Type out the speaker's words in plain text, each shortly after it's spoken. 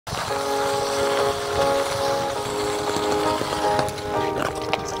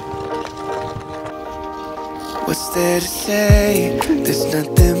What's there to say? There's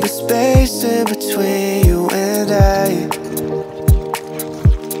nothing but space in between you and I.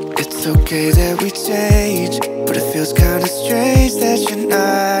 It's okay that we change, but it feels kinda strange that you're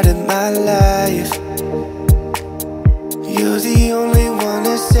not in my life. You're the only one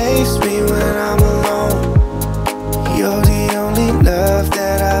that saves me when I'm alone. You're the only love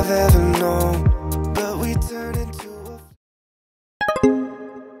that I've ever known. But we turn into a...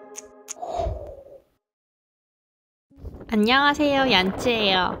 안녕하세요,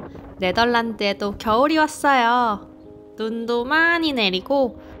 얀치예요. 네덜란드에도 겨울이 왔어요. 눈도 많이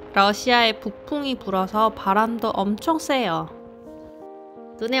내리고 러시아에 북풍이 불어서 바람도 엄청 세요.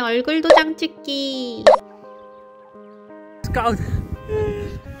 눈에 얼굴 도장 찍기. Koud.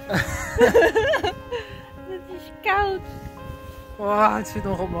 Het is koud. Oh, het zit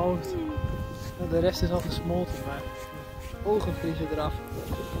nog op mijn hoofd. De rest is al gesmolten, maar mijn ogen vriezen eraf.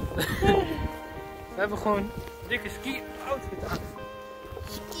 We hebben gewoon dikke ski-outfit aan.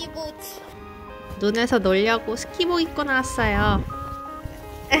 스키봇. 눈에서 놀려고 스키복 입고 나왔어요.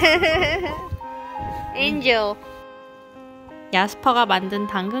 엔젤. 야스퍼가 만든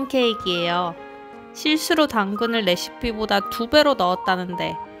당근 케이크예요. 실수로 당근을 레시피보다 2배로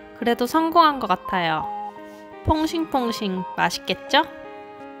넣었다는데 그래도 성공한 것 같아요. 퐁싱퐁싱 맛있겠죠?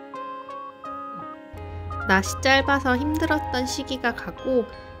 날씨 짧아서 힘들었던 시기가 가고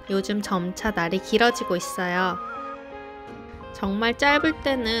요즘 점차 날이 길어지고 있어요. 정말 짧을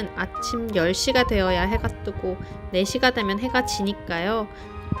때는 아침 10시가 되어야 해가 뜨고 4시가 되면 해가 지니까요.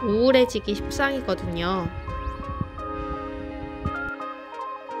 우울해지기 십상이거든요.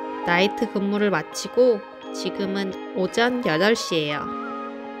 나이트 근무를 마치고 지금은 오전 8시예요.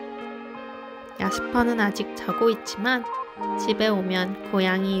 야스퍼는 아직 자고 있지만 집에 오면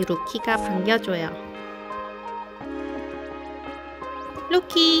고양이 루키가 반겨줘요.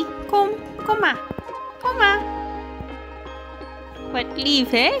 루키, kom maar. Wat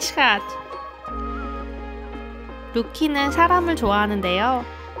lief, hè, schat? 루키는 사람을 좋아하는데요.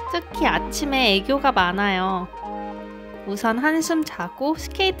 특히 아침에 애교가 많아요. 우선 한숨 자고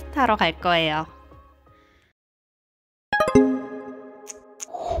스케이트 타러 갈 거예요.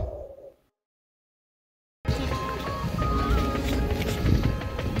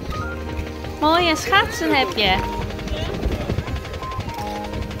 mooie schaatsen heb je.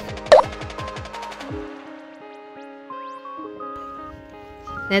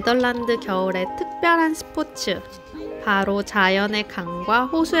 네덜란드 겨울의 특별한 스포츠, 바로 자연의 강과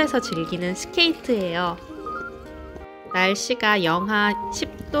호수에서 즐기는 스케이트예요. 날씨가 영하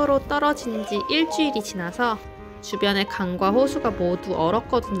 10도로 떨어진 지 일주일이 지나서 주변의 강과 호수가 모두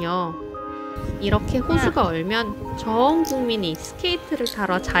얼었거든요. 이렇게 호수가 얼면 전 국민이 스케이트를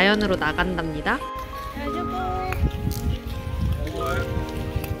타러 자연으로 나간답니다.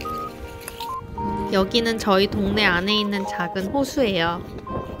 여기는 저희 동네 안에 있는 작은 호수예요.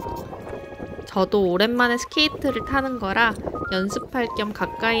 저도 오랜만에 스케이트를 타는 거라 연습할 겸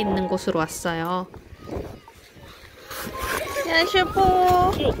가까이 있는 곳으로 왔어요.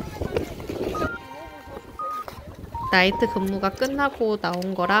 나이트 근무가 끝나고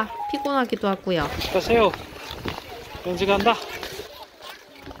나온 거라 피곤하기도 하고요. 가세요. 연지 간다.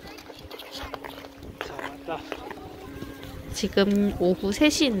 지금 오후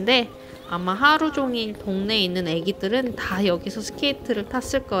 3시인데 아마 하루 종일 동네에 있는 애기들은 다 여기서 스케이트를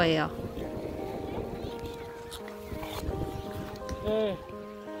탔을 거예요.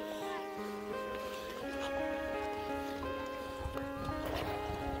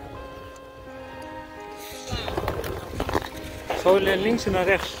 Zo links en naar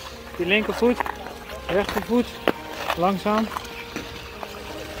rechts. Die linkervoet, rechtervoet, langzaam.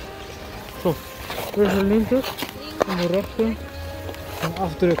 Zo, dus de linker en de rechter. En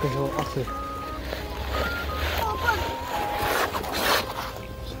afdrukken zo achter.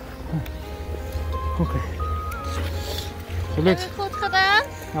 Oké. Gelukt. Heb je goed gedaan?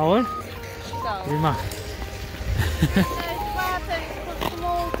 Nou hoor. Prima. Het water is goed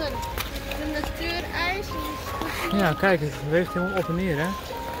gemolten. De natuurijs is goed. Ja, kijk, het weegt helemaal op en neer, hè?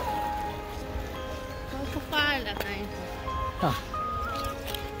 Wel gevaarlijk eigenlijk. Ja.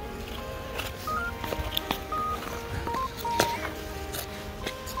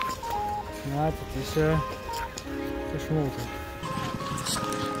 Ja, het is gesmolten.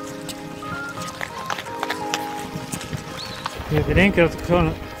 Je te denken dat ik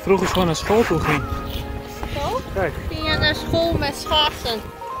vroeger gewoon naar school toe ging. School? Kijk. Ging je naar school met schaatsen?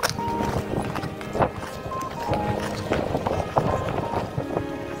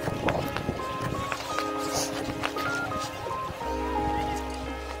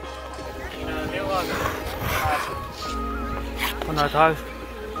 Vanuit huis.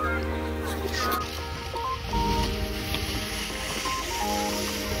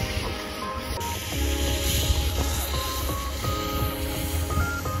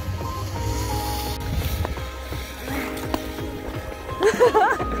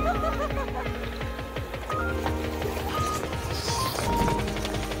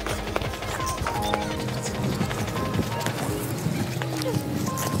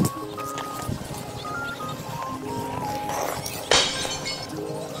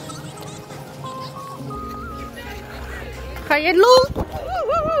 Ga je los?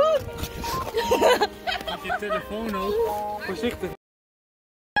 Met je telefoon ook. Voorzichtig.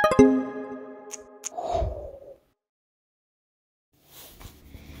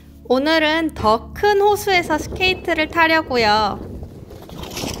 오늘은 더 큰 호수에서 스케이트를 타려고요.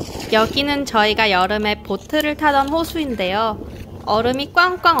 여기는 저희가 여름에 보트를 타던 호수인데요. 얼음이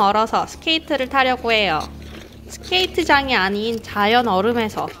꽝꽝 얼어서 스케이트를 타려고 해요. 스케이트장이 아닌 자연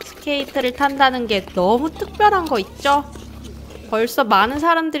얼음에서 스케이트를 탄다는 게 너무 특별한 거 있죠? 벌써 많은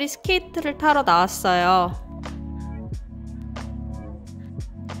사람들이 스케이트를 타러 나왔어요.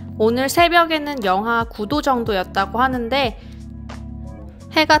 오늘 새벽에는 영하 9도 정도였다고 하는데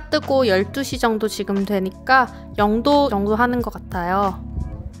해가 뜨고 12시 정도 지금 되니까 0도 정도 하는 것 같아요.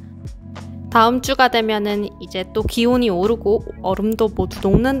 다음 주가 되면은 이제 또 기온이 오르고 얼음도 모두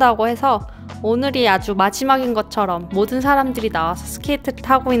녹는다고 해서 오늘이 아주 마지막인 것처럼 모든 사람들이 나와서 스케이트를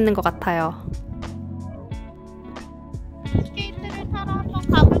타고 있는 것 같아요. 스케이트를 타러 한번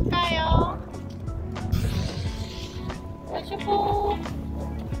가볼까요? 슈퍼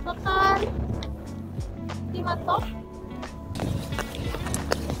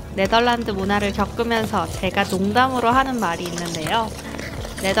네덜란드 문화를 겪으면서 제가 농담으로 하는 말이 있는데요.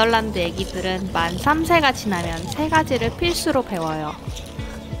 네덜란드 애기들은 만 3세가 지나면 3가지를 필수로 배워요.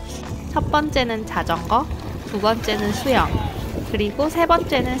 첫 번째는 자전거, 두 번째는 수영, 그리고 세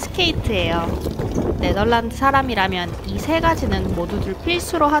번째는 스케이트예요. 네덜란드 사람이라면 이 3가지는 모두들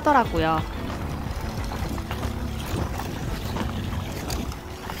필수로 하더라고요.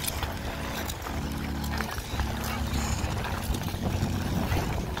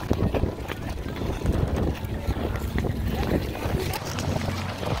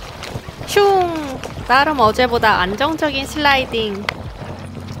 슝! 나름 어제보다 안정적인 슬라이딩.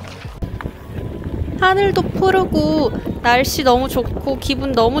 하늘도 푸르고 날씨 너무 좋고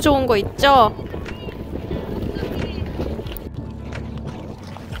기분 너무 좋은 거 있죠?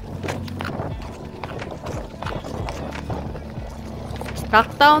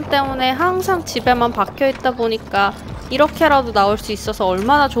 락다운 때문에 항상 집에만 박혀 있다 보니까 이렇게라도 나올 수 있어서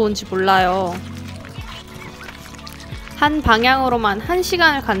얼마나 좋은지 몰라요. 한 방향으로만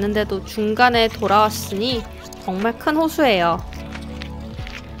 1시간을 갔는데도 중간에 돌아왔으니 정말 큰 호수예요.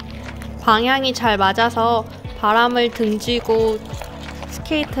 방향이 잘 맞아서 바람을 등지고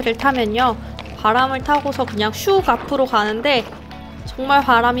스케이트를 타면요. 바람을 타고서 그냥 슉 앞으로 가는데 정말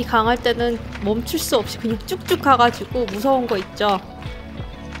바람이 강할 때는 멈출 수 없이 그냥 쭉쭉 가가지고 무서운 거 있죠.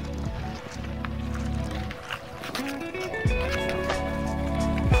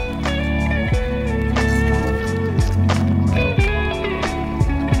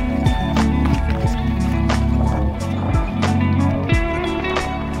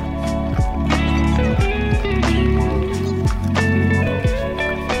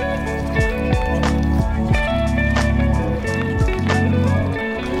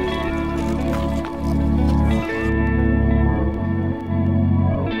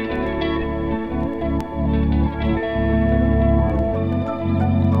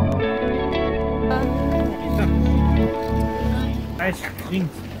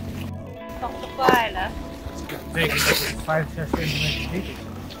 Ijsgeschikt. Nog te kwijlen. Dat betekent dat het 5, 6 centimeter dik is.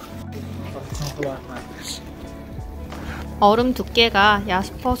 Dat is nog wel uit. 얼음 두께가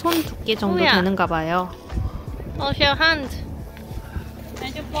야스퍼 손 두께 정도 되는가 봐요. Hold your hand.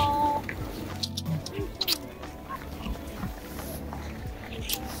 Is het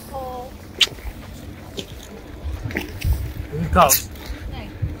koud? Nee.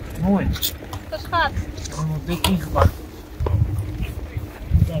 Mooi. Dat gaat. Allemaal dik ingepakt.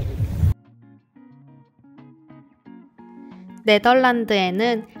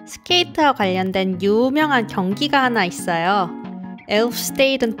 네덜란드에는 스케이트와 관련된 유명한 경기가 하나 있어요.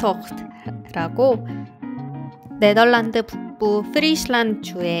 엘프스테이든토크트라고 네덜란드 북부 프리슬란드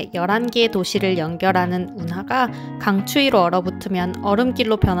주의 11개의 도시를 연결하는 운하가 강추위로 얼어붙으면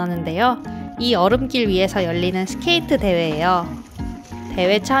얼음길로 변하는데요. 이 얼음길 위에서 열리는 스케이트 대회예요.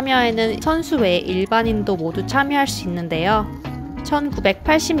 대회 참여에는 선수 외에 일반인도 모두 참여할 수 있는데요.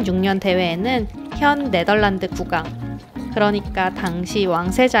 1986년 대회에는 현 네덜란드 국왕, 그러니까 당시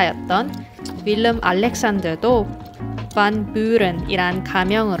왕세자였던 윌름 알렉산더도 반 뷰른이란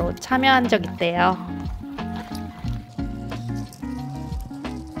가명으로 참여한 적 있대요.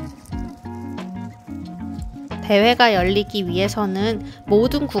 대회가 열리기 위해서는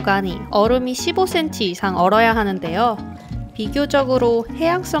모든 구간이 얼음이 15cm 이상 얼어야 하는데요. 비교적으로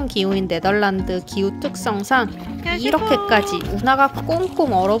해양성 기후인 네덜란드 기후 특성상 이렇게까지 운하가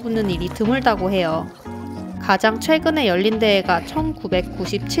꽁꽁 얼어붙는 일이 드물다고 해요. 가장 최근에 열린 대회가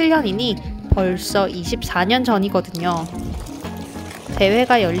 1997년이니 벌써 24년 전이거든요.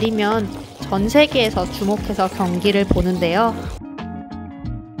 대회가 열리면 전 세계에서 주목해서 경기를 보는데요.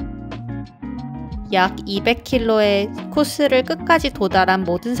 약 200km의 코스를 끝까지 도달한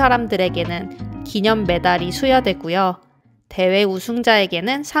모든 사람들에게는 기념 메달이 수여되고요. 대회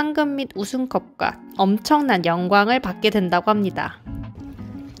우승자에게는 상금 및 우승컵과 엄청난 영광을 받게 된다고 합니다.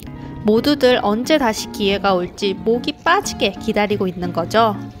 모두들 언제 다시 기회가 올지 목이 빠지게 기다리고 있는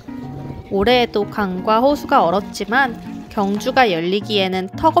거죠. 올해에도 강과 호수가 얼었지만 경주가 열리기에는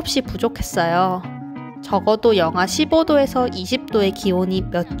턱없이 부족했어요. 적어도 영하 15도에서 20도의 기온이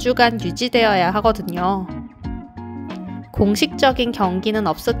몇 주간 유지되어야 하거든요. 공식적인 경기는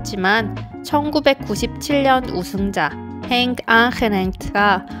없었지만 1997년 우승자 행크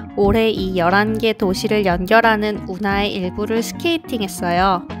앙헤랭트가 올해 이 11개 도시를 연결하는 운하의 일부를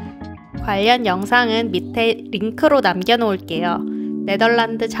스케이팅했어요. 관련 영상은 밑에 링크로 남겨놓을게요.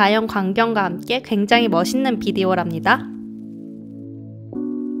 네덜란드 자연 광경과 함께 굉장히 멋있는 비디오랍니다.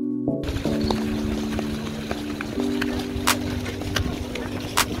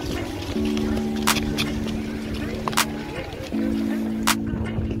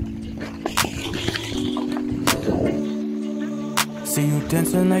 See you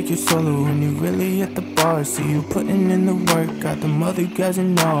dancing like you're solo when you really at the bar. See you putting in the work, got them other guys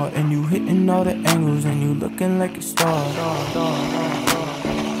and all. And you hitting all the angles and you looking like a star.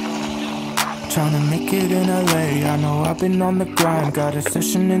 Tryna make it in LA, I know I've been on the grind. Got a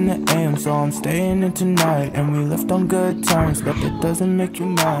session in the AM, so I'm staying in tonight. And we left on good terms, but that doesn't make you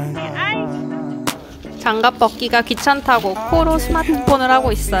mine. 장갑 벗기가 귀찮다고 코로 스마트폰을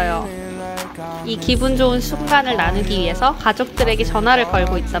하고 있어요. 이 기분 좋은 순간을 나누기 위해서 가족들에게 전화를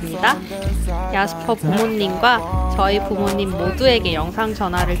걸고 있답니다. 야스퍼 부모님과 저희 부모님 모두에게 영상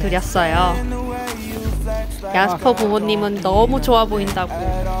전화를 드렸어요. 야스퍼 부모님은 너무 좋아 보인다고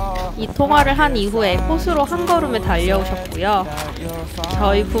이 통화를 한 이후에 호수로 한 걸음에 달려오셨고요.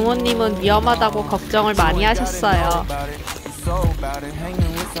 저희 부모님은 위험하다고 걱정을 많이 하셨어요.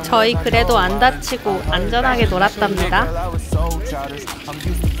 저희 그래도 안 다치고 안전하게 놀았답니다.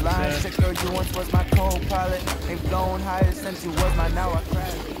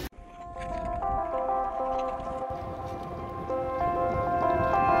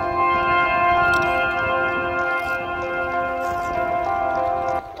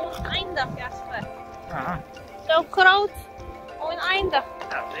 Zo groot. Oh, een einde.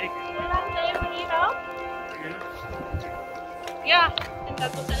 Ja, zeker. Hoe lang leven we hier al? Ja, en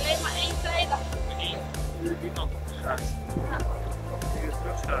dat was alleen maar één zijde. Nu nog terugstraat.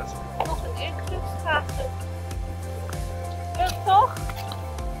 Nog een uur terugschaatsen. Leuk toch?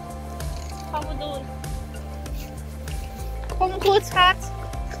 Gaan we doen. Kom goed, schat.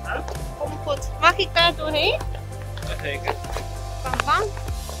 Kom goed. Mag ik daar doorheen? Zeker. Bam, bam.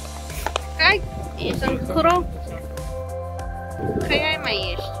 Kijk, hier is een groot. Ga jij maar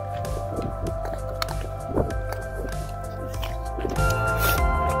eerst.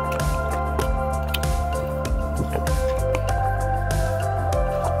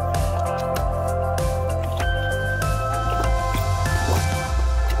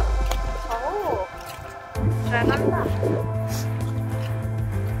 Oh, 잘한다.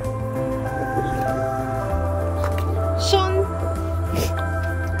 손.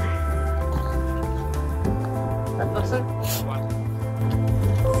 Dat was het.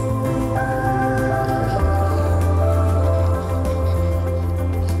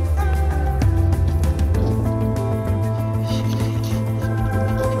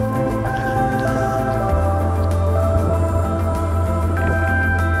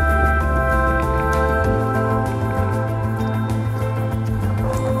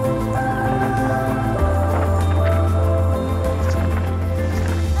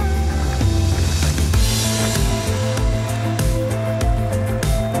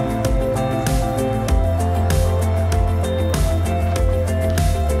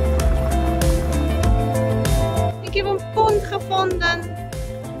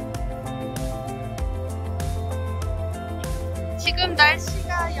 지금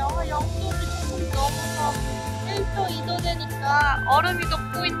날씨가 영하 0도를 조금 넘어서 1도, 2도 되니까 얼음이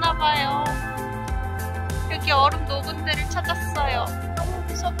녹고 있나봐요. 여기 얼음 녹은 데를 찾았어요. 너무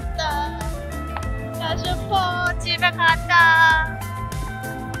무섭다. 야슈퍼 집에 가자.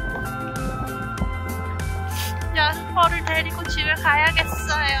 야슈퍼를 데리고 집에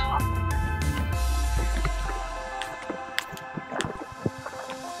가야겠어요.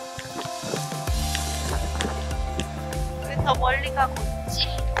 더 멀리 가고 있지.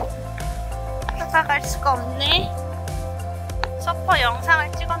 찾아갈 수가 없네. 서퍼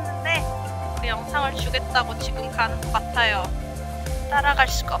영상을 찍었는데 그 영상을 주겠다고 지금 가는 것 같아요. 따라갈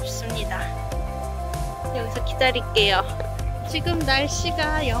수가 없습니다. 여기서 기다릴게요. 지금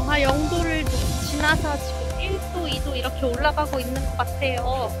날씨가 영하 0도를 지나서 지금 1도, 2도 이렇게 올라가고 있는 것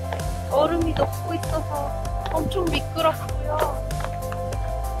같아요. 얼음이 녹고 있어서 엄청 미끄럽고요.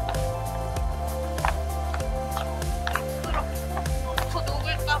 미끄럽고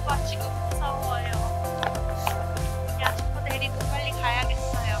녹을까봐 지금 무서워요. 야스퍼 데리고 빨리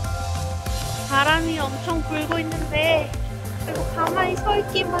가야겠어요. 바람이 엄청 불고 있는데 그리고 가만히 서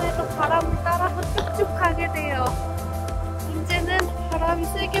있기만 해도 바람을 따라서 쭉쭉 가게 돼요. 문제는 바람이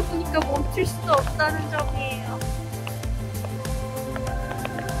세게 부니까 멈출 수도 없다는 점이에요.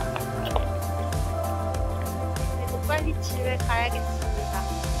 그래도 빨리 집에 가야겠습니다.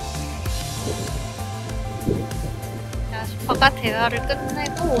 야스퍼가 대화를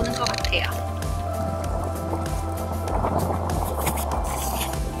끝내고 오는 것 같아요.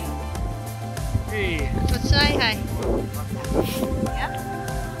 Wat zei hij? Ja?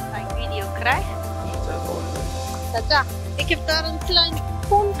 Ga ik video krijgen? Ja, ik heb daar een klein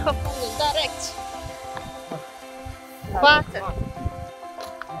pond gevonden, daar rechts. Water.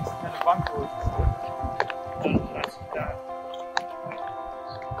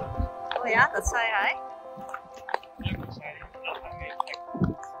 Oh ja, dat zei hij.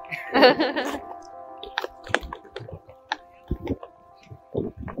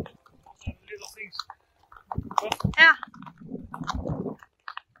 Ja.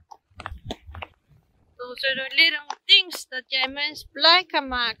 Those are the little things dat jij mensen blij kan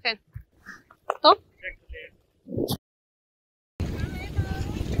maken. Toch?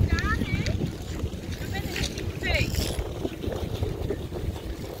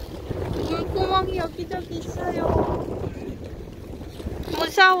 물구멍이 여기저기 있어요.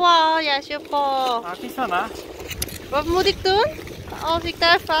 무서워, 야슈퍼. Ah, Pisana. Wat moet ik doen als ik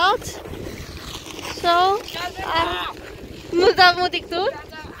daar valt? Zo. Dat moet ik doen.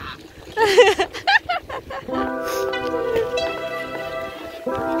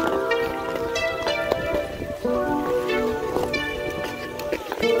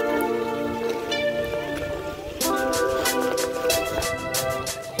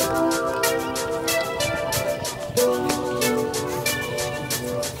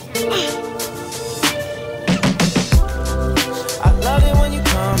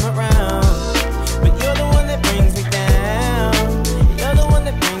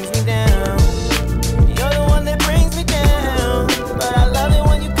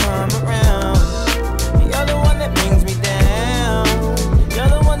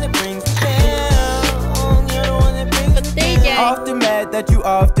 You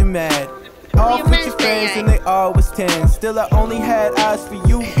often mad. Off with your friends and they always 10. Still I only had eyes for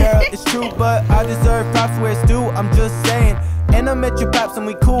you, girl. It's true, but I deserve props where it's due. I'm just saying. And I met your pops and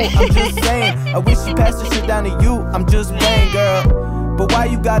we cool. I'm just saying. I wish you passed the shit down to you. I'm just playing, girl. But why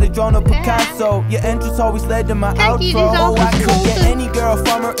you got it drawn up Picasso? Your entrance always led to my outro. Oh, I could get any girl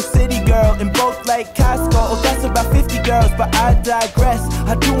from her, a city girl, in both like Costco. Oh, that's about 50 girls, but I digress.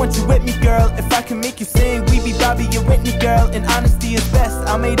 I do want you with me, girl. If I can make you sing, we be Bobby and Whitney, girl. And honesty is best.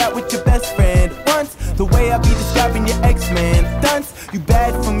 I made out with your best friend once. The way I be describing your ex-man. Dunce, you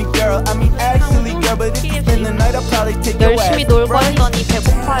bad for me, girl. I mean, actually, girl, but if you spend the night, I'll probably take your ass. 열심히 놀고 하더니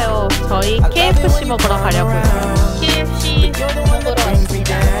배고파요. 저희 KFC 먹으러 가려고요. KFC.